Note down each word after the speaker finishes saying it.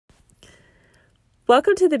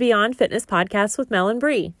Welcome to the Beyond Fitness podcast with Mel and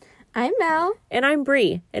Bree. I'm Mel. And I'm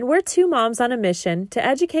Bree, and we're two moms on a mission to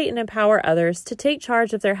educate and empower others to take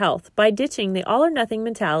charge of their health by ditching the all-or-nothing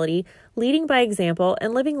mentality, leading by example,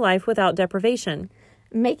 and living life without deprivation.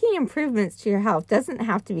 Making improvements to your health doesn't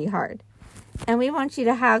have to be hard. And we want you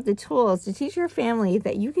to have the tools to teach your family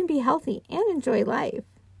that you can be healthy and enjoy life.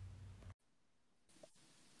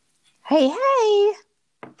 Hey.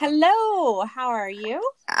 Hello, how are you?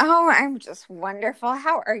 Oh, I'm just wonderful.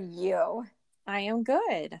 How are you? I am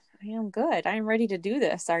good. I'm ready to do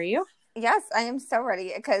this. Are you? Yes, I am so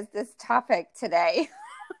ready because this topic today,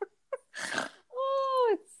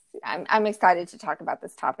 I'm excited to talk about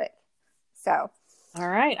this topic. So, all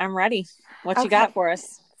right, I'm ready. What you got for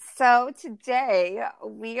us? So today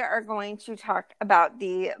we are going to talk about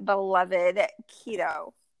the beloved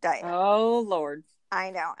keto diet. Oh, Lord. I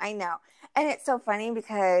know. And it's so funny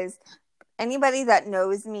because anybody that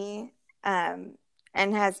knows me and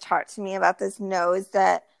has talked to me about this knows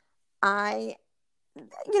that I'm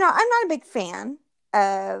not a big fan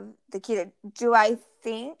of the keto. Do I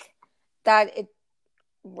think that it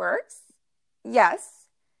works? Yes.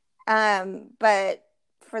 But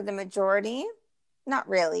for the majority, not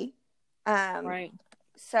really. Right.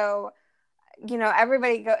 So,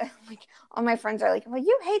 everybody like, all my friends are like, well,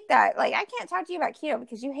 you hate that. Like, I can't talk to you about keto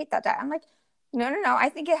because you hate that diet. I'm like, no. I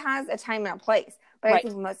think it has a time and a place, but right. I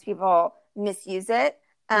think most people misuse it.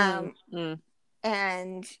 And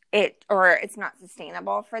it's not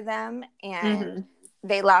sustainable for them. And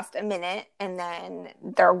they last a minute and then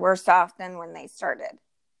they're worse off than when they started.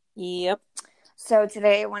 Yep. So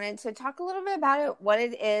today I wanted to talk a little bit about it, what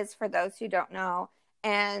it is for those who don't know,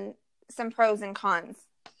 and some pros and cons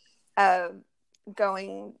of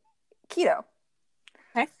going keto.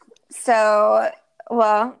 Okay. So,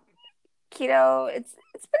 keto, it's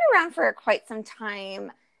been around for quite some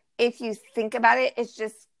time. If you think about it, it's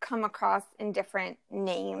just come across in different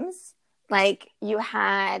names. Like you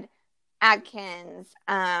had Atkins,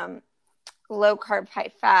 low carb,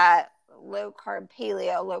 high fat, low carb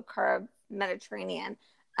paleo, low carb Mediterranean.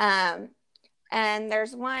 And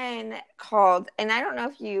there's one called, and I don't know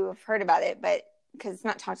if you've heard about it, but because it's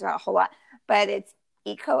not talked about a whole lot, but it's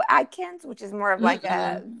Eco Atkins, which is more of like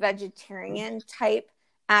a vegetarian type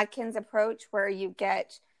Atkins approach where you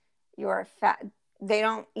get your fat. They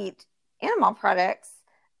don't eat animal products,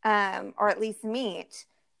 or at least meat.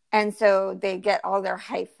 And so they get all their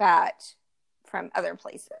high fat from other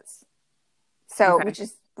places. So, which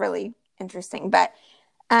is really interesting. But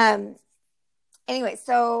anyway,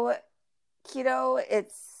 so keto,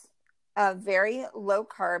 it's a very low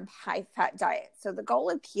carb, high fat diet. So the goal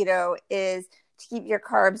of keto is to keep your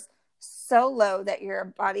carbs so low that your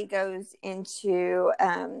body goes into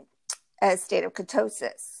a state of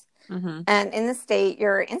ketosis. And in the state,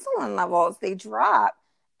 your insulin levels, they drop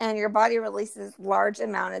and your body releases large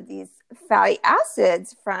amount of these fatty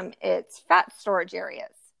acids from its fat storage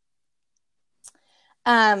areas.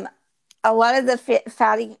 A lot of the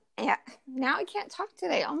fatty... now I can't talk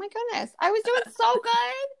today. Oh my goodness. I was doing so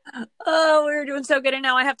good. Oh, we were doing so good and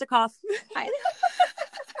now I have to cough. I know.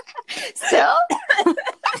 Still?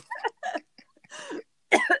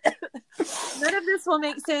 None of this will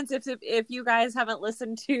make sense if you guys haven't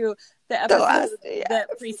listened to the episode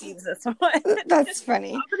that precedes this one. That's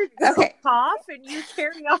funny. Okay. Cough and you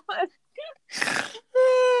carry on.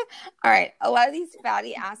 All right. A lot of these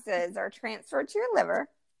fatty acids are transferred to your liver,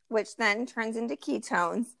 which then turns into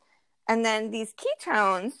ketones. And then these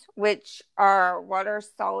ketones, which are water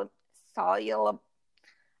soluble.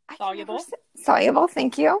 Soluble,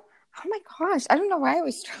 thank you. Oh my gosh, I don't know why I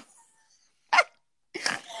was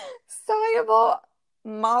soluble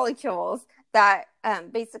molecules that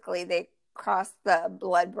basically they cross the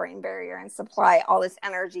blood-brain barrier and supply all this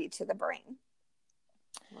energy to the brain.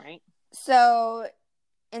 Right. So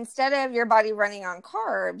instead of your body running on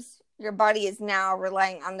carbs, your body is now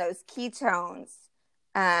relying on those ketones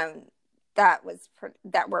that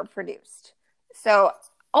were produced. So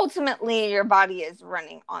ultimately, your body is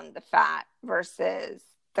running on the fat versus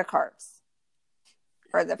the carbs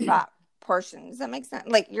or the fat portion. Does that make sense?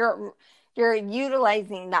 Like you're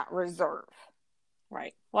utilizing that reserve.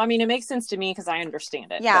 Right. Well, I mean, it makes sense to me because I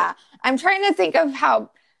understand it. Yeah. But I'm trying to think of how,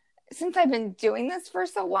 since I've been doing this for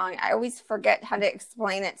so long, I always forget how to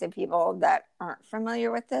explain it to people that aren't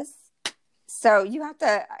familiar with this. So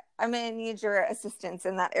I'm going to need your assistance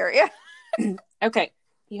in that area. Okay.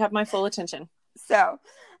 You have my full attention. So,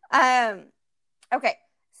 okay.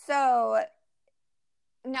 So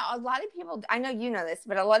now a lot of people, I know you know this,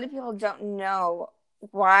 but a lot of people don't know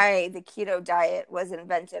why the keto diet was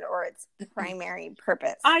invented or its primary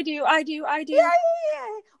purpose. I do. Yeah.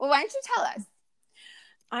 Well, why don't you tell us?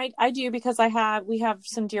 I do, because we have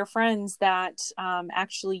some dear friends that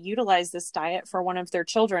actually utilize this diet for one of their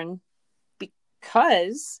children,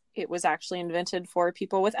 because it was actually invented for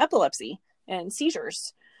people with epilepsy and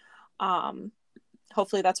seizures.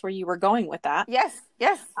 Hopefully that's where you were going with that. Yes.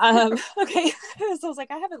 Okay. So I was like,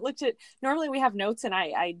 I haven't looked at, normally we have notes and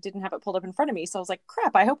I didn't have it pulled up in front of me. So I was like,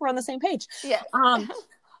 crap, I hope we're on the same page. Yes.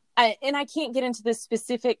 And I can't get into the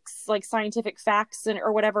specifics, like scientific facts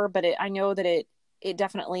or whatever, but I know that it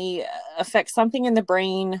definitely affects something in the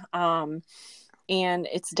brain. And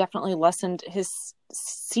it's definitely lessened his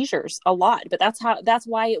seizures a lot, but that's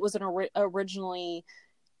why it was originally,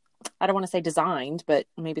 I don't want to say designed, but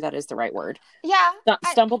maybe that is the right word. Yeah.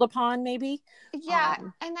 Stumbled upon, maybe. Yeah.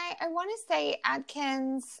 And I want to say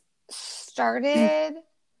Atkins started,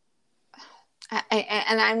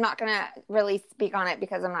 and I'm not going to really speak on it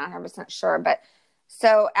because I'm not 100% sure, but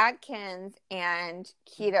so Atkins and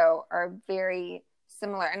keto are very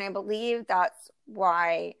similar. And I believe that's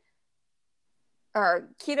why, or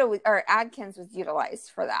Atkins was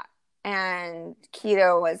utilized for that. And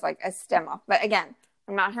keto was like a stem off. But again,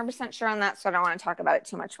 I'm not 100% sure on that, so I don't want to talk about it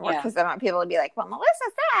too much more, because I don't want people to be like, well, Melissa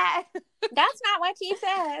said. That's not what she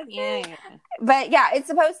said. Yeah. But yeah, it's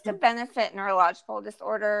supposed to benefit neurological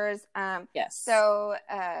disorders. Yes. So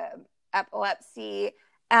epilepsy.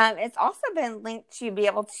 It's also been linked to be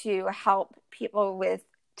able to help people with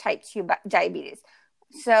type 2 diabetes.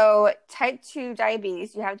 So type 2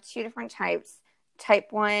 diabetes, you have two different types,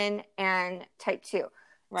 type 1 and type 2.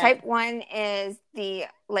 Right. Type 1 is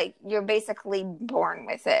you're basically born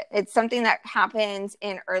with it. It's something that happens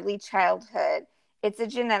in early childhood. It's a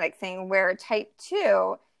genetic thing, where type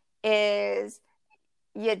 2 is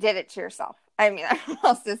you did it to yourself. I mean, I don't know what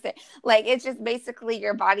else to say. Like, it's just basically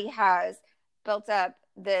your body has built up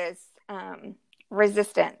this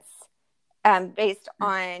resistance based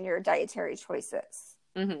on your dietary choices.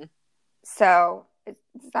 Mm-hmm. So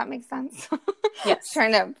does that make sense? Yes.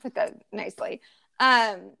 Trying to put that nicely.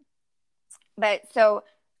 But so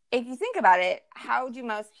if you think about it, how do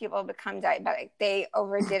most people become diabetic? They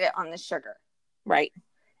overdid it on the sugar. Right.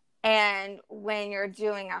 And when you're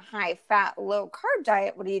doing a high fat, low carb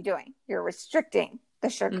diet, what are you doing? You're restricting the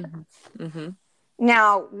sugar. Mm-hmm. Mm-hmm.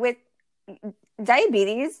 Now, with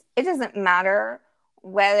diabetes, it doesn't matter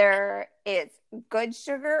whether it's good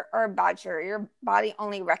sugar or bad sugar. Your body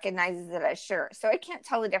only recognizes it as sugar. So it can't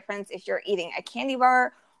tell the difference if you're eating a candy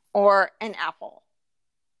bar or an apple.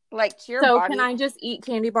 Like, to your body. So can I just eat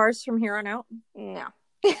candy bars from here on out? No.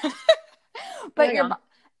 But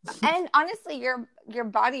and honestly, your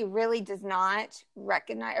body really does not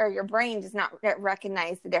recognize, or your brain does not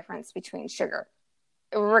recognize the difference between sugar,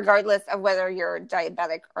 regardless of whether you're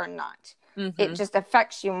diabetic or not. Mm-hmm. It just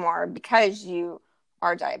affects you more because you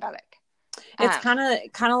are diabetic. It's kind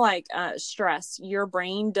of like stress. Your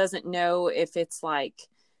brain doesn't know if it's like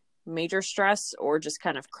major stress or just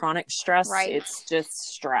kind of chronic stress. Right. It's just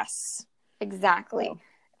stress. Exactly. So.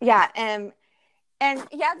 Yeah. And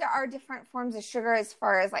yeah, there are different forms of sugar as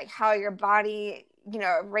far as like how your body,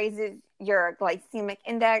 raises your glycemic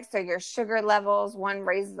index, or your sugar levels. One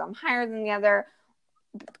raises them higher than the other.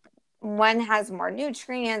 One has more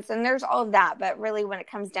nutrients, and there's all of that. But really, when it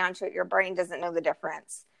comes down to it, your brain doesn't know the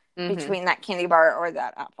difference between that candy bar or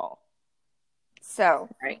that apple. So,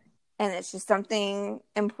 right. And it's just something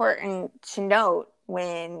important to note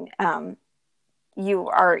when you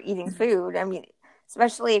are eating food. I mean,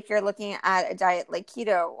 especially if you're looking at a diet like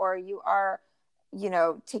keto, or you are,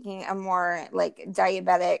 taking a more like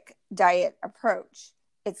diabetic diet approach,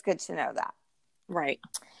 it's good to know that. Right.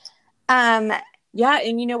 Yeah.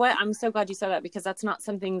 And you know what? I'm so glad you said that, because that's not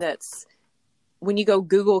something that's, when you go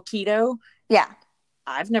Google keto. Yeah.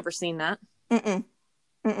 I've never seen that.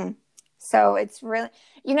 So it's really,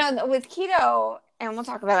 with keto, and we'll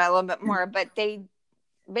talk about it a little bit more, but they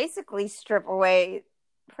basically strip away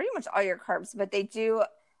pretty much all your carbs, but they do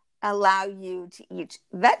allow you to eat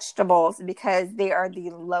vegetables because they are the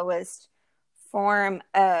lowest form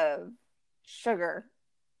of sugar,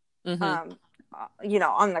 on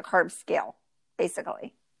the carb scale,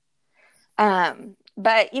 basically.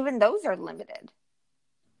 But even those are limited.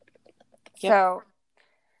 Yep. So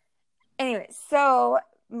anyway,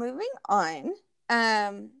 moving on,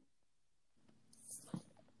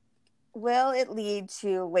 will it lead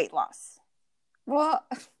to weight loss? Well,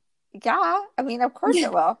 yeah, I mean, of course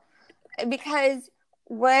it will, because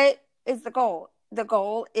what is the goal? The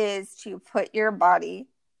goal is to put your body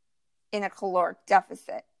in a caloric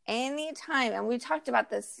deficit. Anytime, and we talked about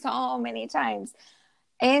this so many times,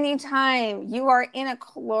 anytime you are in a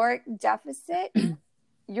caloric deficit,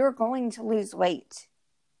 you're going to lose weight.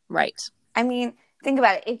 Right. I mean, think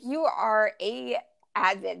about it. If you are a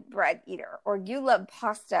avid bread eater, or you love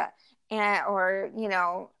pasta or,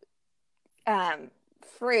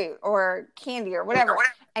 fruit or candy or whatever,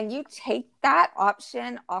 and you take that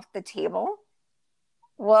option off the table,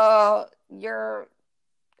 well, you're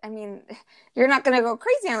not going to go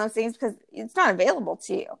crazy on those things because it's not available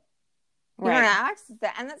to you. You don't have access to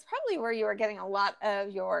that. And that's probably where you are getting a lot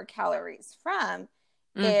of your calories from.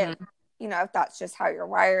 If that's just how you're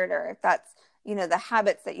wired, or if that's, the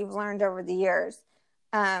habits that you've learned over the years.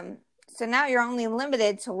 So now you're only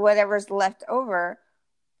limited to whatever's left over.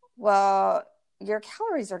 Well, your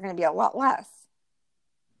calories are going to be a lot less.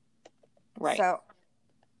 Right. So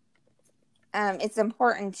it's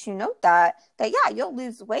important to note that you'll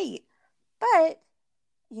lose weight, but,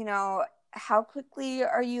 how quickly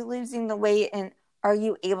are you losing the weight, and are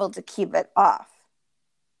you able to keep it off?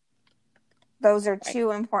 Those are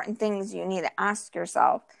two important things you need to ask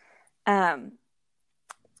yourself.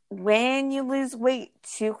 When you lose weight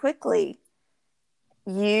too quickly,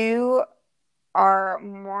 you are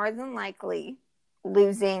more than likely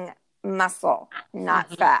losing muscle,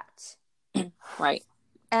 not fat. Right.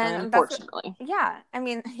 And unfortunately.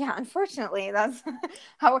 Unfortunately, that's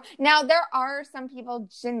how. Now, there are some people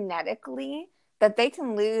genetically that they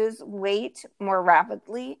can lose weight more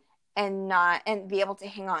rapidly and be able to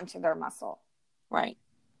hang on to their muscle. Right.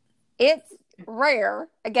 It's rare.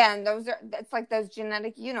 Again, it's like those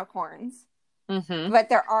genetic unicorns. Mm-hmm. But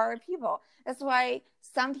there are people. That's why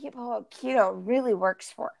some people keto really works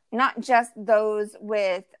for. Not just those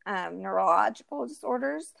with neurological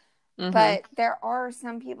disorders, but there are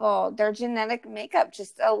some people, their genetic makeup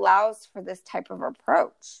just allows for this type of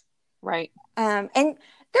approach. Right. And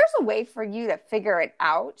there's a way for you to figure it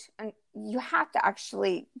out. And you have to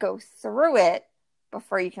actually go through it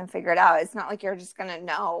before you can figure it out. It's not like you're just going to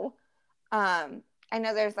know. I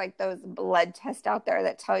know there's like those blood tests out there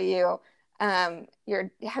that tell you, have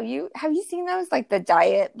you seen those? Like the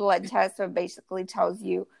diet blood test, so it basically tells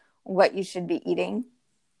you what you should be eating.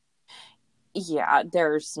 Yeah,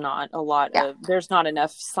 there's not there's not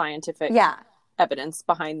enough scientific evidence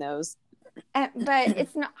behind those. But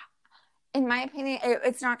it's not, in my opinion,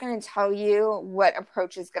 it's not going to tell you what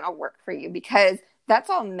approach is going to work for you, because that's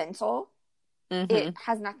all mental. Mm-hmm. It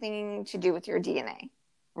has nothing to do with your DNA.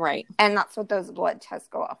 Right. And that's what those blood tests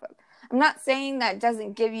go off of. I'm not saying that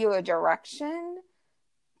doesn't give you a direction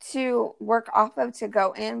to work off of to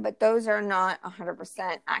go in, but those are not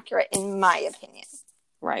 100% accurate in my opinion.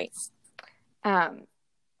 Right.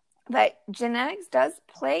 But genetics does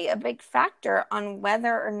play a big factor on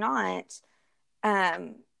whether or not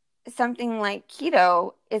something like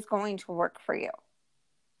keto is going to work for you.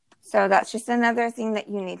 So that's just another thing that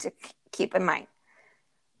you need to keep in mind.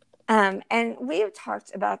 And we have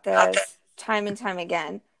talked about this time and time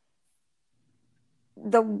again.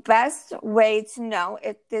 The best way to know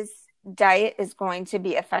if this diet is going to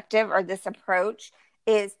be effective, or this approach,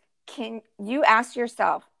 is, can you ask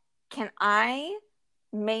yourself, can I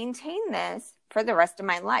maintain this for the rest of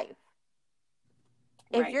my life?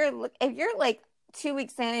 Right. If you're like 2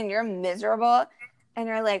 weeks in and you're miserable and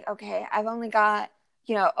you're like, okay, I've only got,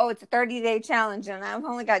 it's a 30-day challenge and I've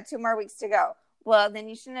only got 2 more weeks to go. Well, then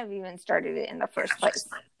you shouldn't have even started it in the first place,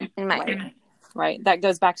 in my opinion. Right. That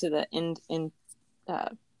goes back to the end.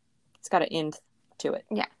 It's got an end to it.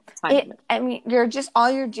 Yeah. All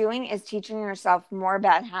you're doing is teaching yourself more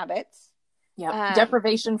bad habits. Yeah.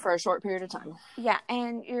 Deprivation for a short period of time. Yeah.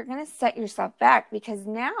 And you're going to set yourself back, because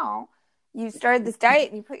now you started this diet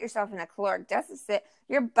and you put yourself in a caloric deficit.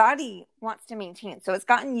 Your body wants to maintain it. So it's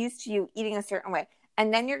gotten used to you eating a certain way.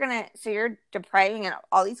 And then you're depriving it of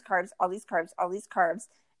all these carbs.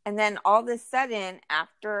 And then all of a sudden,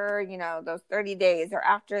 after, those 30 days or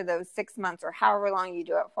after those 6 months or however long you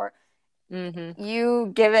do it for,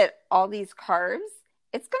 you give it all these carbs.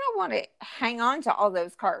 It's going to want to hang on to all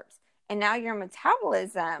those carbs. And now your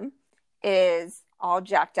metabolism is all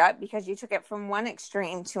jacked up because you took it from one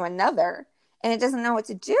extreme to another, and it doesn't know what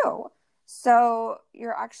to do. So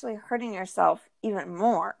you're actually hurting yourself even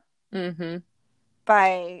more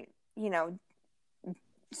by,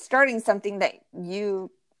 starting something that you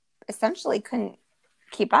essentially couldn't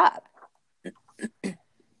keep up.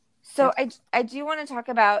 So I do want to talk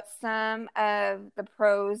about some of the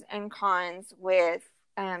pros and cons with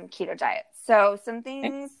keto diet. So some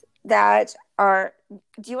things that are,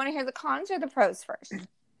 do you want to hear the cons or the pros first?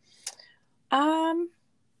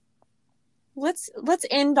 Let's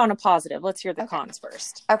end on a positive. Let's hear the cons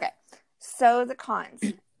first. Okay. So the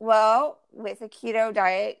cons. Well, with a keto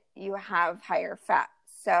diet, you have higher fat.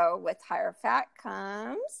 So with higher fat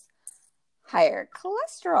comes higher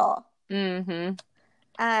cholesterol.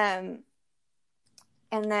 And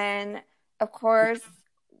then of course,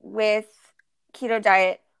 with keto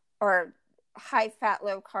diet or high fat,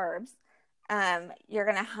 low carbs, you're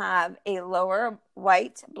going to have a lower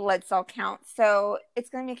white blood cell count. So it's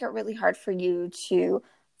going to make it really hard for you to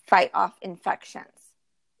fight off infections.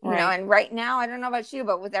 You know, and right now, I don't know about you,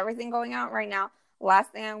 but with everything going on right now,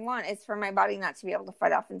 last thing I want is for my body not to be able to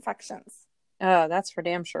fight off infections. Oh, that's for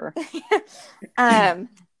damn sure.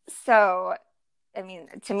 So, I mean,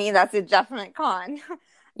 to me, that's a definite con.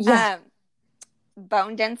 Yeah.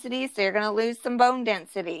 Bone density. So you're going to lose some bone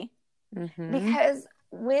density because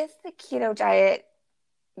with the keto diet,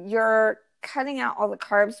 you're cutting out all the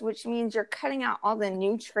carbs, which means you're cutting out all the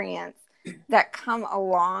nutrients that come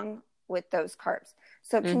along with those carbs.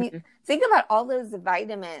 So can you think about all those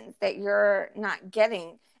vitamins that you're not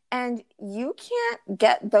getting? And you can't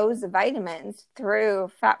get those vitamins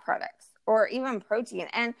through fat products or even protein.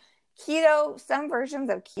 And keto, some versions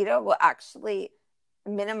of keto will actually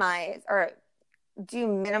minimize or do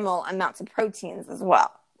minimal amounts of proteins as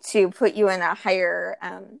well to put you in a higher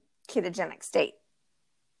ketogenic state.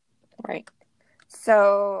 Right.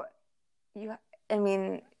 So,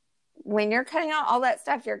 when you're cutting out all that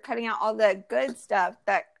stuff, you're cutting out all the good stuff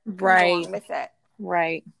that comes along with it.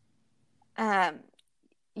 Right.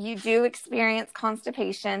 You do experience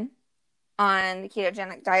constipation on the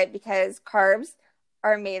ketogenic diet because carbs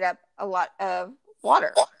are made up a lot of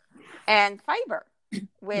water and fiber,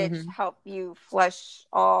 which help you flush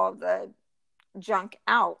all the junk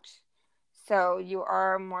out. So you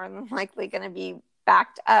are more than likely going to be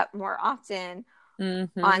backed up more often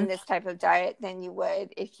on this type of diet than you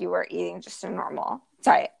would if you were eating just a normal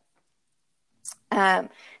diet.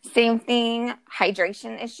 Same thing,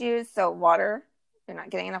 hydration issues. So water, you're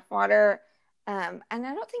not getting enough water. And I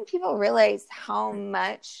don't think people realize how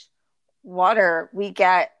much water we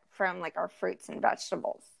get from like our fruits and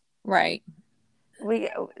vegetables. Right.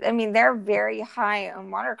 They're very high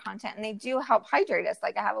on water content and they do help hydrate us.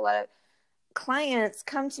 Like I have a lot of clients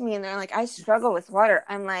come to me and they're like, I struggle with water.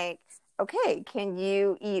 I'm like, okay, can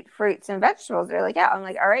you eat fruits and vegetables? They're like, yeah. I'm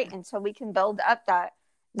like, all right, until we can build up that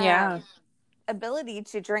ability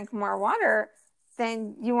to drink more water,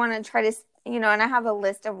 then you want to try to, and I have a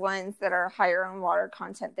list of ones that are higher in water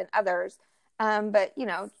content than others. But,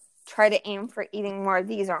 try to aim for eating more of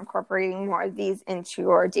these or incorporating more of these into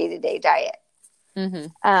your day-to-day diet.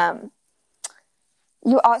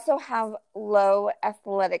 You also have low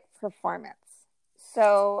athletic performance.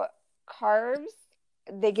 So carbs,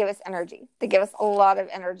 they give us energy. They give us a lot of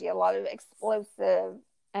energy, a lot of explosive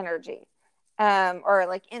energy, or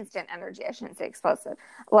like instant energy. I shouldn't say explosive.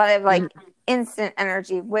 A lot of like instant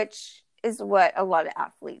energy, which is what a lot of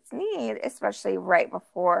athletes need, especially right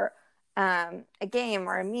before a game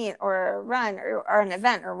or a meet or a run or an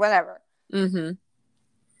event or whatever.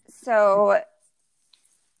 So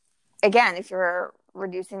again, if you're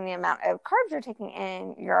reducing the amount of carbs you're taking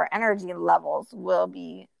in, your energy levels will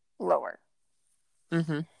be lower.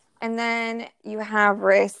 And then you have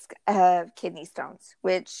risk of kidney stones,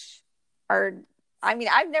 which are,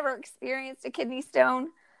 I've never experienced a kidney stone,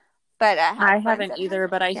 but I haven't either,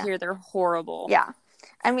 but I hear they're horrible. Yeah.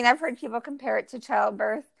 I've heard people compare it to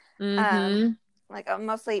childbirth.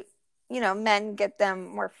 Mostly, men get them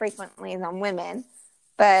more frequently than women,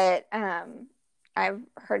 but I've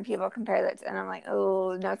heard people compare that, and I'm like,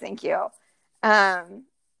 oh, no, thank you. And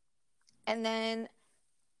then,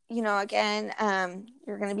 again,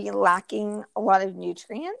 you're going to be lacking a lot of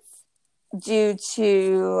nutrients due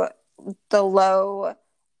to the low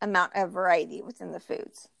amount of variety within the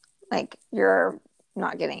foods. Like you're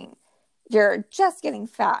just getting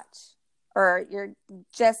fat, or you're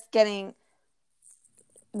just getting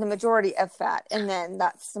the majority of fat, and then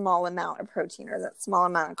that small amount of protein or that small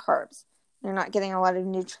amount of carbs. You're not getting a lot of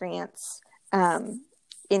nutrients in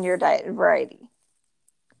your diet variety.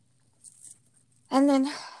 And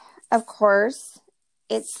then, of course,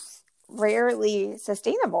 it's rarely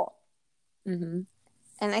sustainable. And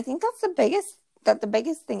I think that's the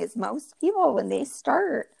biggest thing is most people, when they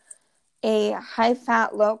start a high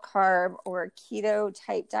fat, low carb or keto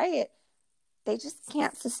type diet, they just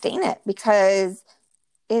can't sustain it because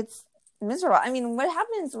it's miserable. What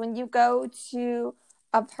happens when you go to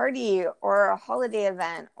a party or a holiday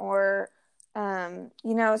event or,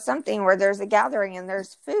 something where there's a gathering and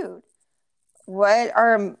there's food? What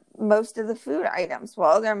are most of the food items?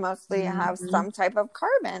 Well, they're mostly have some type of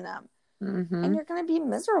carb in them. And you're going to be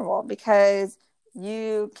miserable because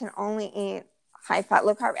you can only eat high fat,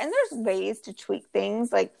 low carb. And there's ways to tweak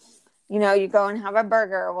things. Like, you go and have a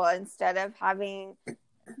burger. Well, instead of having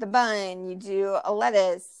the bun, you do a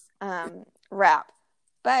lettuce wrap.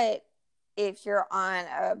 But if you're on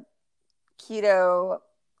a keto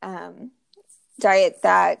diet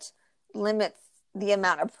that limits the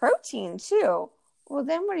amount of protein too, well,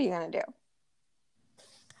 then what are you going to do?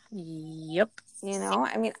 Yep. You know,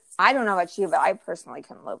 I mean, I don't know about you, but I personally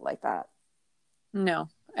couldn't live like that. No.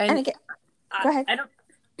 And again, go ahead.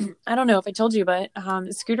 I don't know if I told you, but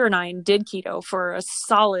Scooter and I did keto for a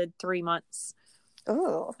solid 3 months.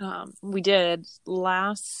 Ooh. We did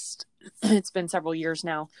last, it's been several years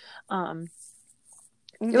now. You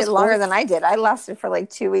did longer than I did. I lasted for like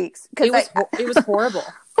 2 weeks. It was horrible.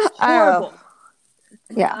 Horrible.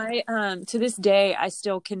 Yeah. I, to this day, I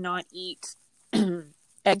still cannot eat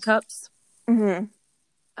egg cups.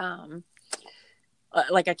 Mm-hmm.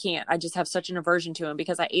 Like I can't. I just have such an aversion to them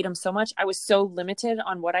because I ate them so much. I was so limited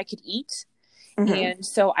on what I could eat. Mm-hmm. And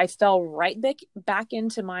so I fell right back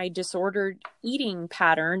into my disordered eating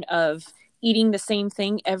pattern of eating the same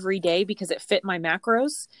thing every day because it fit my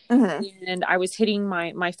macros. Mm-hmm. And I was hitting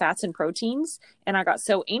my fats and proteins. And I got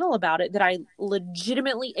so anal about it that I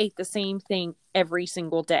legitimately ate the same thing every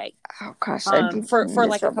single day. Oh gosh, for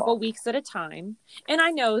like a couple weeks at a time. And I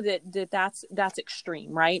know that's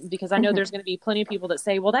extreme, right? Because I know there's going to be plenty of people that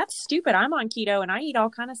say, well, that's stupid. I'm on keto and I eat all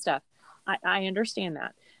kind of stuff. I understand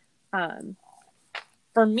that.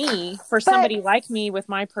 For me, somebody like me with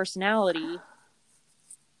my personality,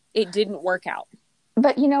 it didn't work out.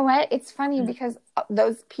 But you know what? It's funny because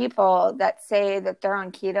those people that say that they're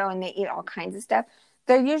on keto and they eat all kinds of stuff,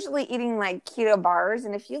 they're usually eating like keto bars.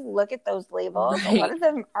 And if you look at those labels, a lot of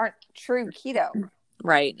them aren't true keto.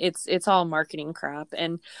 Right. It's all marketing crap.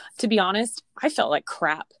 And to be honest, I felt like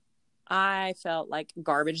crap. I felt like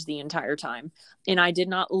garbage the entire time. And I did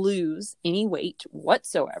not lose any weight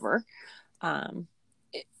whatsoever.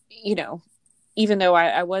 You know, even though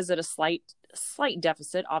I was at a slight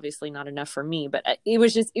deficit, obviously not enough for me, but it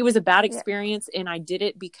was a bad experience. Yeah. And I did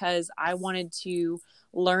it because I wanted to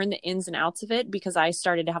learn the ins and outs of it because I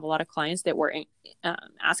started to have a lot of clients that were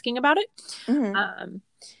asking about it. Mm-hmm.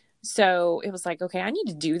 So it was like, okay, I need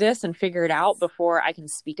to do this and figure it out before I can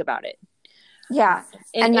speak about it. Yeah.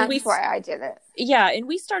 And that's why I did it. Yeah. And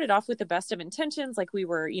we started off with the best of intentions. Like we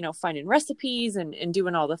were, finding recipes and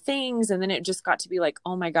doing all the things. And then it just got to be like,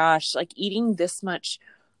 oh my gosh, like eating this much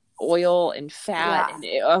oil and fat.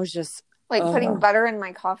 Yeah. And I was just like putting butter in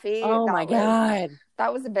my coffee. Oh my God.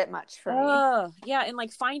 That was a bit much for me. Yeah. And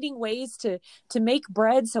like finding ways to make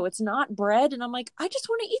bread so it's not bread. And I'm like, I just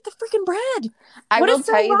want to eat the freaking bread. I will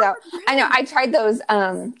tell you though. I know I tried those,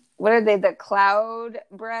 what are they? The cloud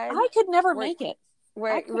bread? I could never make it.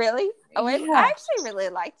 Really? Oh, yeah. I actually really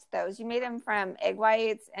liked those. You made them from egg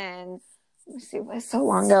whites and let me see, it was so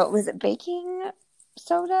long ago. Was it baking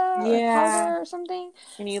soda or powder or something?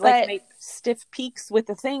 And you make stiff peaks with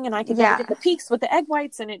the thing, and I could never get the peaks with the egg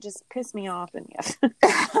whites, and it just pissed me off. And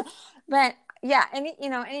but yeah,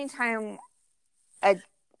 anytime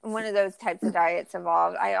one of those types of diets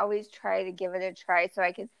evolved, I always try to give it a try so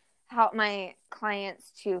I can help my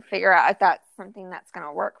clients to figure out if that's something that's going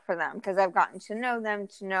to work for them, because I've gotten to know them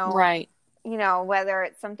to know, right, whether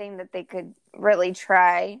it's something that they could really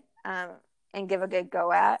try and give a good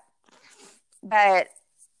go at. But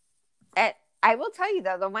I will tell you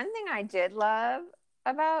though, the one thing I did love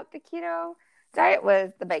about the keto diet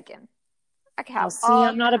was the bacon.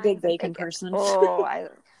 I'm not a big bacon person. Oh, I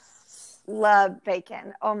love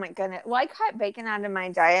bacon. Oh my goodness. Well, I cut bacon out of my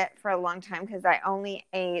diet for a long time because I only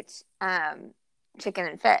ate chicken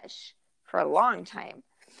and fish for a long time.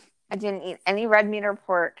 I didn't eat any red meat or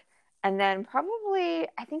pork. And then probably,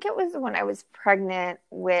 I think it was when I was pregnant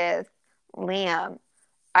with Liam,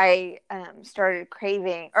 I started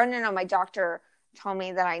craving, my doctor told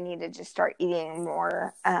me that I needed to start eating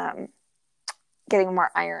more, getting more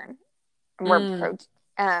iron, more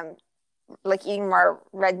protein, like eating more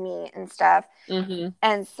red meat and stuff. Mm-hmm.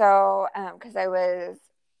 And so, because I was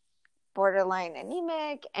borderline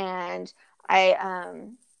anemic and my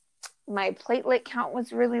platelet count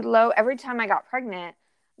was really low. Every time I got pregnant,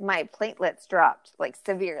 my platelets dropped like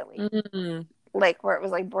severely, like where it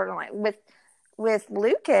was like borderline. With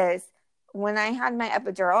Lucas, when I had my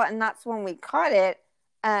epidural, and that's when we caught it,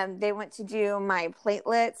 they went to do my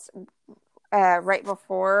platelets right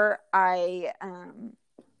before they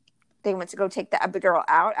went to go take the epidural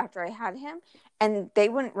out after I had him, and they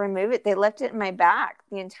wouldn't remove it. They left it in my back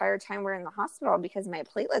the entire time we were in the hospital because my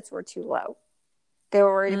platelets were too low. They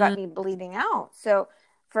were worried about me bleeding out. So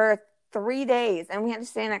for 3 days, and we had to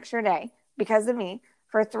stay an extra day because of me,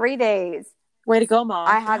 for 3 days. Way to go, Mom.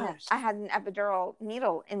 I had an epidural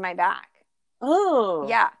needle in my back. Oh.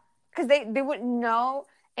 Yeah. Because they wouldn't know,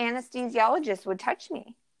 anesthesiologists would touch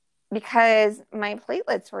me because my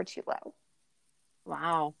platelets were too low.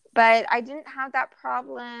 Wow. But I didn't have that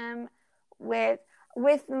problem with,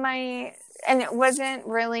 and it wasn't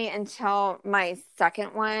really until my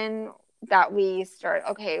second one that we started,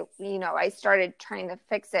 I started trying to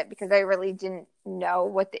fix it because I really didn't know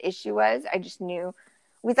what the issue was. I just knew,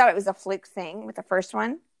 we thought it was a fluke thing with the first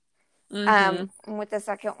one. And with the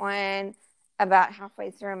second one, about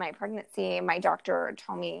halfway through my pregnancy, my doctor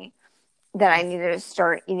told me that I needed to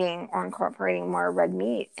start eating or incorporating more red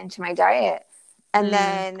meat into my diet. And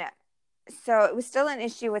then, so it was still an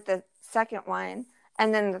issue with the second one.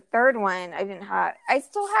 And then the third one, I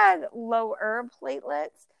still had low herb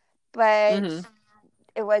platelets, but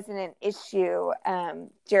it wasn't an issue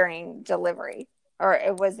during delivery, or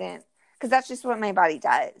it wasn't, because that's just what my body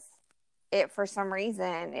does. For some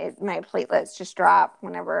reason, my platelets just drop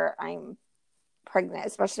whenever I'm pregnant,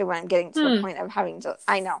 especially when I'm getting to the point of having to,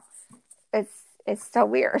 I know it's so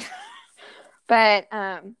weird. But,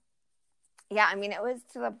 yeah, I mean, it was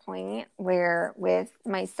to the point where with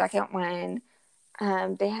my second one,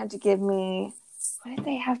 they had to give me, what did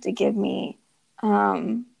they have to give me?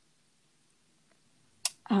 I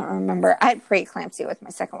don't remember. I had preeclampsia with my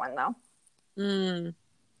second one though.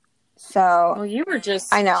 So, well, you were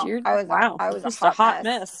just, I know, I was just a hot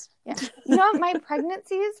mess. Yeah. You know, my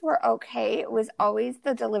pregnancies were okay. It was always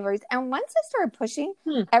the deliveries. And once I started pushing,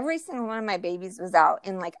 every single one of my babies was out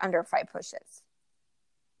in like under 5 pushes.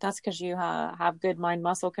 That's because you have good mind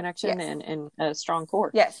muscle connection and a strong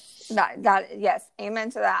core. Yes. Yes. Amen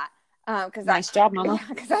to that. Nice job, Mama.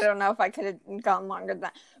 Because I don't know if I could have gone longer than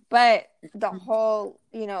that. But the whole,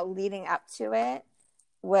 leading up to it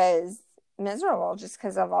was miserable just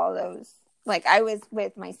because of all those. Like, I was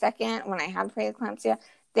with my second, when I had preeclampsia,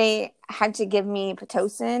 they had to give me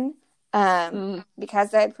Pitocin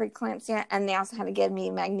because I had preeclampsia, and they also had to give me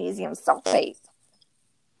magnesium sulfate.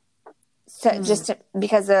 So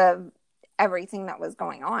because of everything that was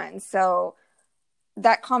going on. So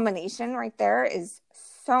that combination right there is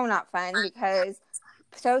so not fun, because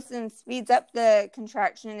Pitocin speeds up the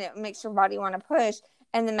contraction. It makes your body want to push.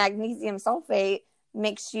 And the magnesium sulfate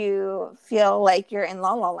makes you feel like you're in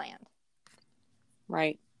La La Land.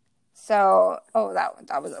 Right. So,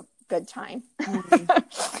 that was a good time.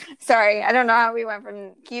 Sorry, I don't know how we went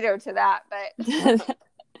from keto to that, but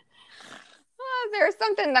there's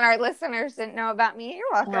something that our listeners didn't know about me.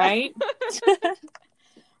 You're welcome. Right.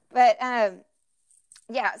 But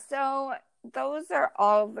yeah, so those are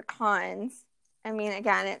all the cons. I mean,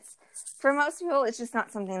 again, it's, for most people, it's just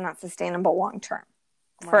not something that's sustainable long term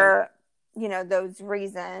for, those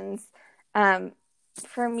reasons.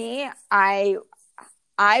 For me, I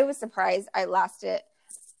was surprised I lasted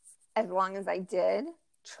as long as I did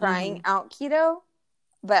trying out keto,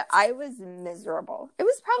 but I was miserable. It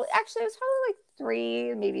was probably like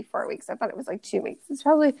 3, maybe 4 weeks. I thought it was like 2 weeks. It's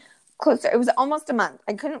probably closer. It was almost a month.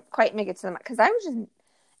 I couldn't quite make it to the month because I was just,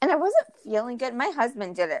 and I wasn't feeling good. My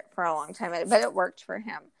husband did it for a long time, but it worked for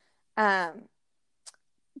him.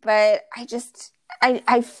 But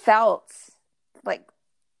I felt like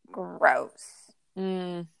gross,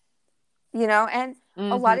 and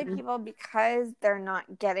a lot of people, because they're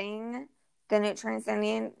not getting the nutrients they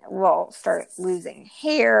need, will start losing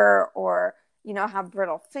hair, or, have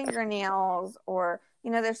brittle fingernails, or,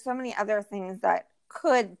 there's so many other things that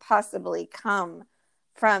could possibly come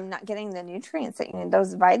from not getting the nutrients that you need,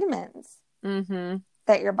 those vitamins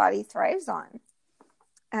that your body thrives on.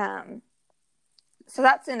 So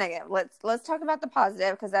that's the negative. Let's talk about the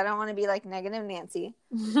positive, because I don't want to be like negative Nancy.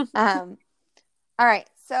 All right.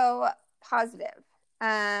 So positive.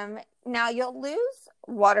 Now you'll lose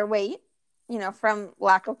water weight, from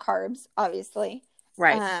lack of carbs, obviously.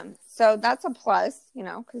 Right. So that's a plus,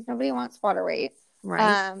 because nobody wants water weight.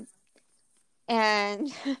 Right.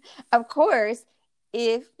 And of course,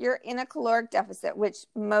 if you're in a caloric deficit, which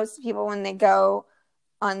most people, when they go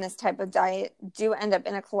on this type of diet, do end up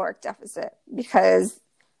in a caloric deficit, because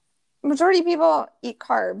majority of people eat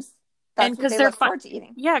carbs. That's what they look forward to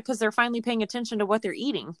eating. Yeah, because they're finally paying attention to what they're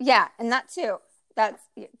eating. Yeah, and that too. That's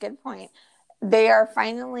a good point. They are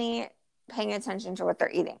finally paying attention to what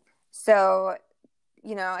they're eating. So,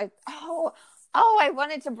 I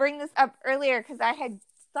wanted to bring this up earlier because I had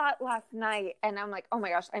thought last night, and I'm like, oh my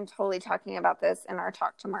gosh, I'm totally talking about this in our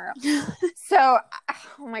talk tomorrow. So,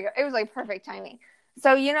 oh my God, it was like perfect timing.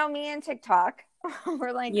 So, me and TikTok,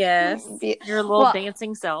 we're like, yes, your little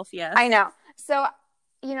dancing self. Yes, I know. So,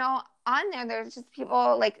 on there's just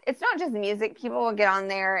people, like, it's not just music. People will get on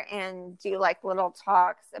there and do like little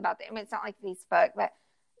talks about the, it's not like Facebook, but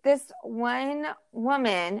this one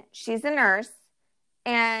woman, she's a nurse,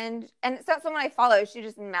 and it's not someone I follow. She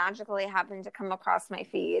just magically happened to come across my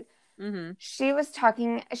feed. She was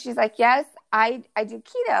talking, she's like, yes, I do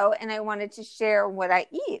keto, and I wanted to share what I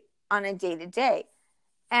eat on a day-to-day.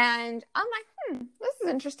 And I'm like, this is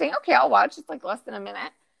interesting. Okay, I'll watch. It's like less than a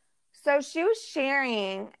minute. So she was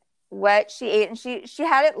sharing what she ate, and she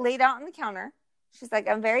had it laid out on the counter. She's like,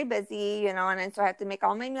 I'm very busy, and so I have to make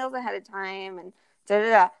all my meals ahead of time and da da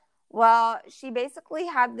da. Well, she basically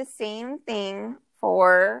had the same thing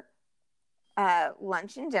for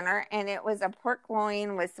lunch and dinner, and it was a pork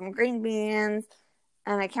loin with some green beans,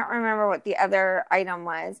 and I can't remember what the other item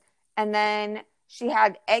was. And then she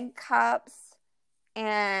had egg cups,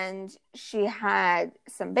 and she had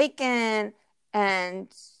some bacon, and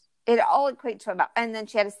it all equates to about, and then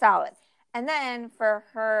she had a salad. And then for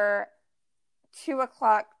her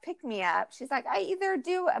 2:00 pick me up, she's like, I either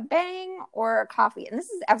do a bang or a coffee. And this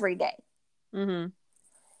is every day. Mm-hmm.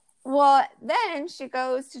 Well, then she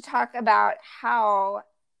goes to talk about how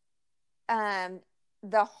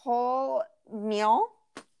the whole meal,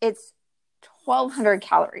 it's 1,200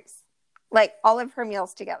 calories. Like all of her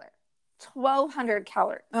meals together. 1,200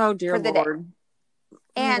 calories. Oh, dear for the Lord. Day.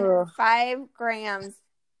 And Ugh. 5 grams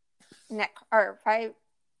net, or 5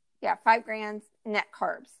 grams net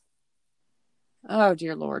carbs. Oh,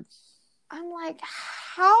 dear Lord. I'm like,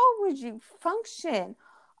 how would you function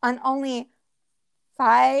on only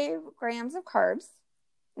 5 grams of carbs,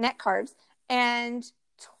 net carbs, and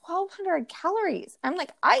 1,200 calories? I'm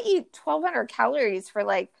like, I eat 1,200 calories for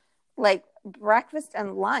like breakfast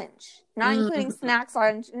and lunch, not including snacks, or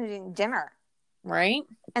including dinner. Right.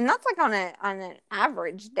 And that's like on an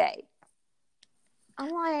average day. I'm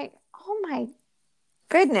like, oh my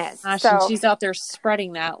goodness. Gosh, so and she's out there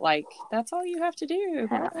spreading that like that's all you have to do.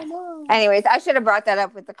 Oh, no. Anyways, I should have brought that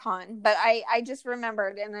up with the con, but I just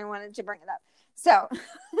remembered and I wanted to bring it up. So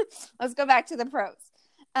let's go back to the pros.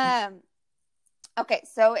 Okay,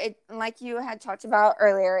 so it, like you had talked about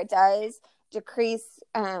earlier, it does decrease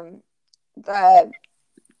the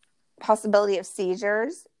possibility of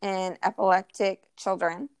seizures in epileptic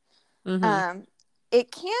children. Mm-hmm.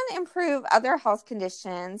 It can improve other health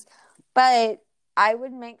conditions, but I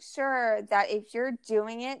would make sure that if you're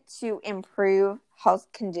doing it to improve health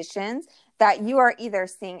conditions, that you are either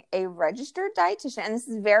seeing a registered dietitian, and this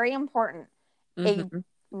is very important, a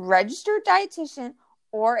registered dietitian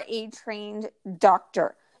or a trained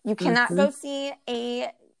doctor. You cannot go see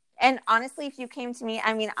and honestly, if you came to me,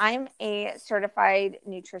 I mean, I'm a certified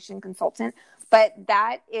nutrition consultant, but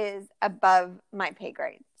that is above my pay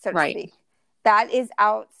grade, so to speak. That is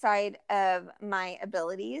outside of my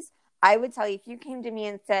abilities. I would tell you, if you came to me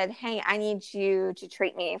and said, hey, I need you to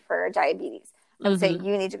treat me for diabetes, I would say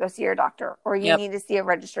you need to go see your doctor, or you need to see a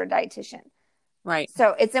registered dietitian. Right.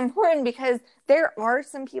 So it's important because there are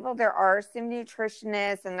some people, there are some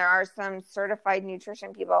nutritionists, and there are some certified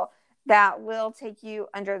nutrition people that will take you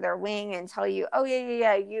under their wing and tell you, oh,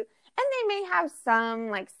 yeah, you, and they may have some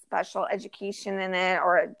like special education in it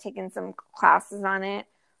or taken some classes on it.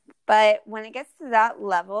 But when it gets to that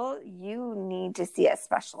level, you need to see a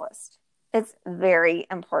specialist. It's very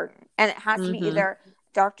important. And it has to be either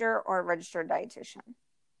doctor or a registered dietitian.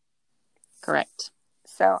 Correct.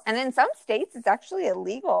 So, and in some states, it's actually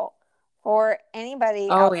illegal for anybody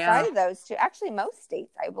outside of those two. Actually, most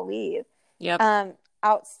states, I believe. Yep.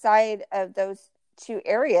 Outside of those 2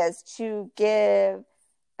 areas to give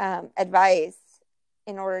advice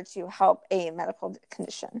in order to help a medical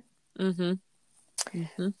condition.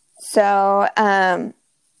 So,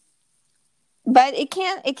 but it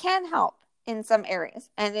can help in some areas,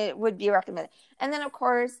 and it would be recommended. And then, of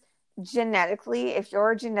course, genetically, if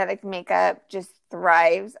your genetic makeup just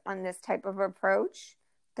thrives on this type of approach,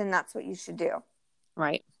 then that's what you should do.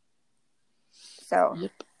 Right. So,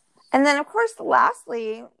 and then, of course,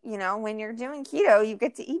 lastly, when you're doing keto, you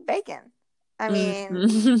get to eat bacon. I mean,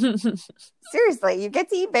 seriously, you get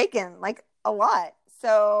to eat bacon like a lot.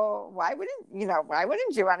 So why wouldn't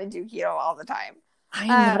you want to do keto all the time? I am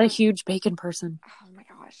not a huge bacon person. Oh my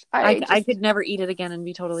gosh. I could never eat it again and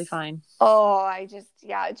be totally fine. Oh, I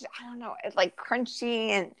don't know. It's like crunchy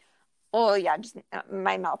and, just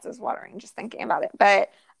my mouth is watering just thinking about it. But,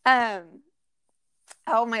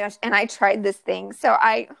 oh my gosh. And I tried this thing. So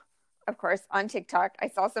of course, on TikTok, I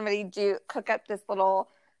saw somebody cook up this little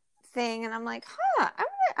thing, and I'm like, I'm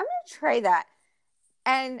gonna try that.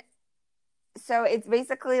 And so it's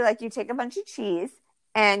basically like you take a bunch of cheese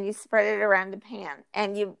and you spread it around a pan,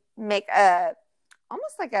 and you make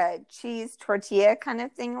almost like a cheese tortilla kind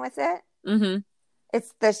of thing with it.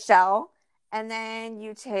 It's the shell, and then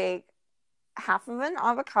you take half of an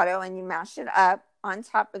avocado and you mash it up on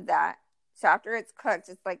top of that. So after it's cooked,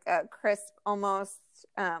 it's like a crisp, almost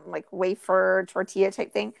like wafer tortilla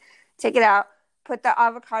type thing. Take it out, put the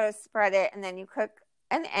avocado, spread it, and then you cook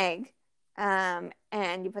an egg.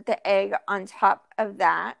 And you put the egg on top of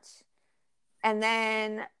that. And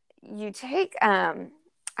then you take, I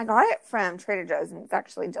got it from Trader Joe's and it's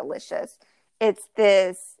actually delicious. It's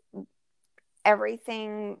this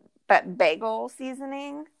everything but bagel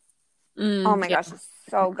seasoning. Oh my gosh, it's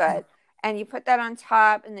so good. And you put that on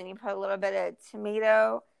top, and then you put a little bit of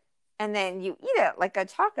tomato, and then you eat it like a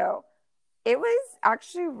taco. It was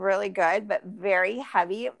actually really good, but very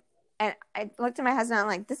heavy. And I looked at my husband, and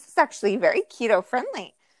I'm like, this is actually very keto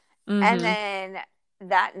friendly. Mm-hmm. And then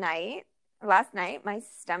last night, my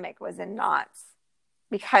stomach was in knots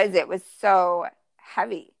because it was so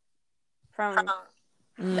heavy from,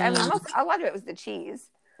 I mean, a lot of it was the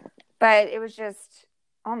cheese, but it was just,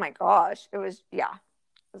 oh my gosh, it was a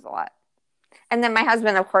lot. And then my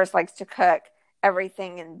husband, of course, likes to cook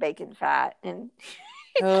everything in bacon fat, and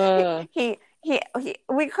we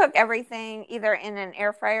cook everything either in an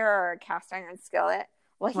air fryer or a cast iron skillet.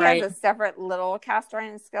 Well, he has a separate little cast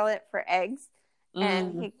iron skillet for eggs,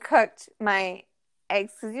 and he cooked my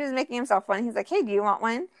eggs because he was making himself one. He's like, "Hey, do you want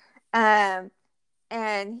one?"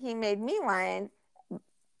 And he made me one,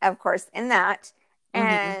 of course, in that.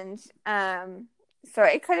 And so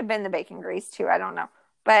it could have been the bacon grease too. I don't know,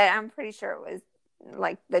 but I'm pretty sure it was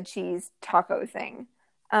like the cheese taco thing.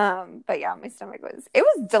 But yeah, my stomach it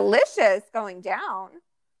was delicious going down,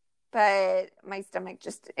 but my stomach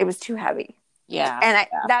it was too heavy. Yeah. And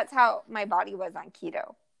that's how my body was on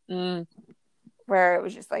keto, where it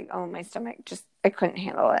was just like, oh, my stomach I couldn't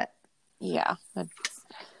handle it. Yeah.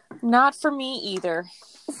 Not for me either.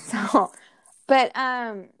 So, but,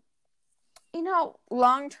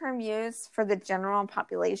 long-term use for the general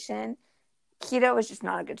population, keto is just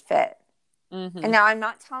not a good fit. And now I'm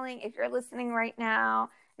not telling, if you're listening right now,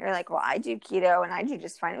 you're like, well, I do keto and I do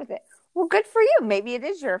just fine with it. Well, good for you. Maybe it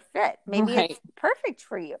is your fit. Maybe it's perfect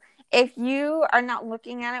for you. If you are not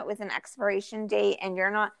looking at it with an expiration date and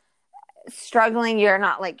you're not struggling, you're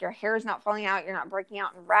not like, your hair is not falling out, you're not breaking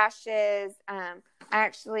out in rashes. I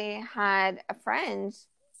actually had a friend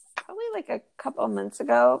probably like a couple of months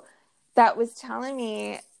ago that was telling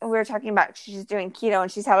me, we were talking about she's doing keto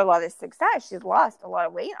and she's had a lot of success. She's lost a lot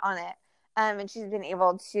of weight on it. And she's been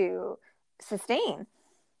able to sustain.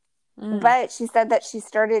 But she said that she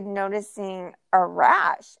started noticing a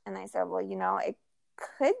rash. And I said, well, it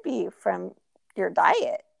could be from your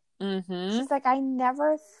diet. She's like, I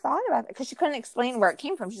never thought about it, because she couldn't explain where it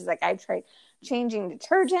came from. She's like, I've tried changing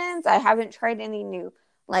detergents. I haven't tried any new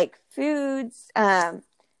foods. And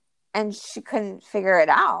she couldn't figure it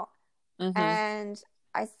out. And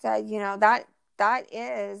I said, that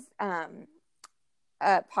is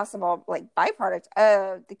a possible byproduct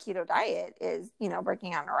of the keto diet is,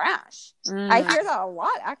 breaking out in a rash. I hear that a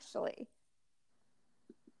lot, actually.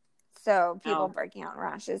 So people breaking out in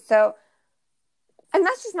rashes. So, and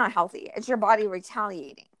that's just not healthy. It's your body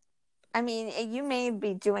retaliating. I mean, you may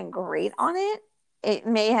be doing great on it. It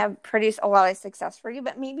may have produced a lot of success for you,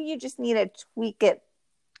 but maybe you just need to tweak it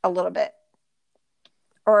a little bit.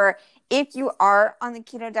 Or if you are on the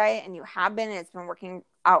keto diet and you have been, and it's been working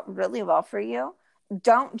out really well for you,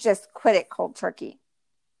 don't just quit it cold turkey.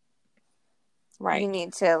 Right. You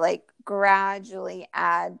need to gradually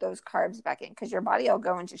add those carbs back in, because your body will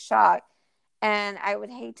go into shock. And I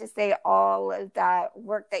would hate to say all of that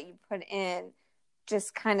work that you put in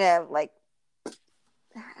just kind of I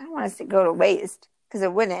don't want to say go to waste, because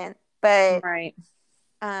it wouldn't, but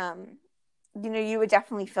you would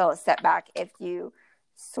definitely feel a setback if you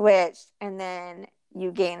switched and then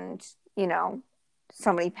you gained,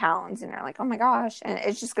 so many pounds, and you're like, oh my gosh. And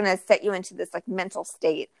it's just going to set you into this mental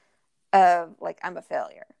state of I'm a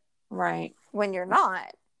failure. Right. When you're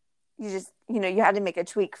not, you just, you had to make a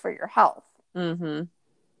tweak for your health. So,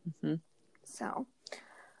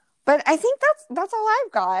 but I think that's all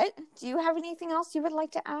I've got. Do you have anything else you would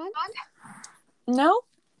like to add? No,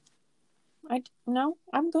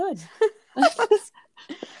 I'm good.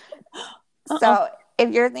 So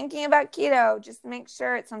if you're thinking about keto, just make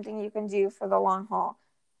sure it's something you can do for the long haul.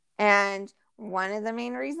 And one of the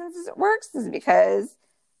main reasons it works is because,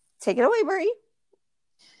 take it away, Brie.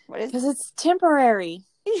 Because it's temporary.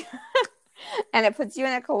 And it puts you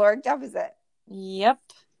in a caloric deficit. Yep.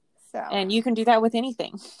 So, and you can do that with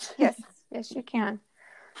anything. Yes, you can.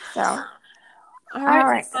 So, all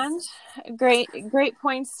right. And great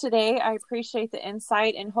points today. I appreciate the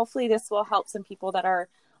insight, and hopefully this will help some people that are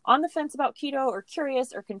on the fence about keto, or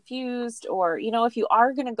curious, or confused, or if you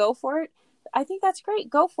are going to go for it, I think that's great.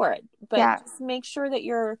 Go for it, but just make sure that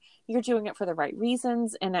you're doing it for the right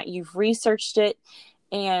reasons and that you've researched it.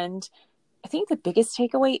 And I think the biggest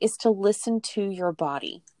takeaway is to listen to your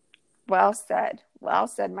body. Well said,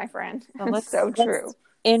 my friend. So true. Let's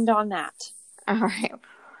end on that. All right,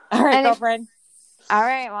 girlfriend. All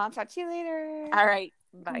right. Well, I'll talk to you later. All right.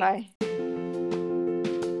 Bye. Bye.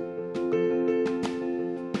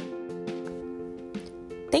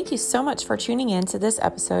 Thank you so much for tuning in to this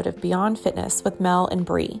episode of Beyond Fitness with Mel and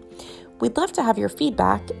Bree. We'd love to have your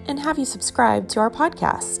feedback and have you subscribe to our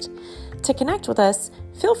podcast. To connect with us,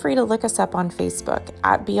 feel free to look us up on Facebook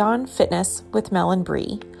at Beyond Fitness with Mel and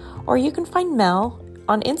Bree, or you can find Mel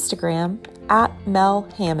on Instagram at Mel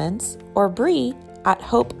Hammonds or Bree at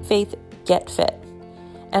Hope Faith Get Fit.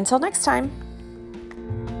 Until next time.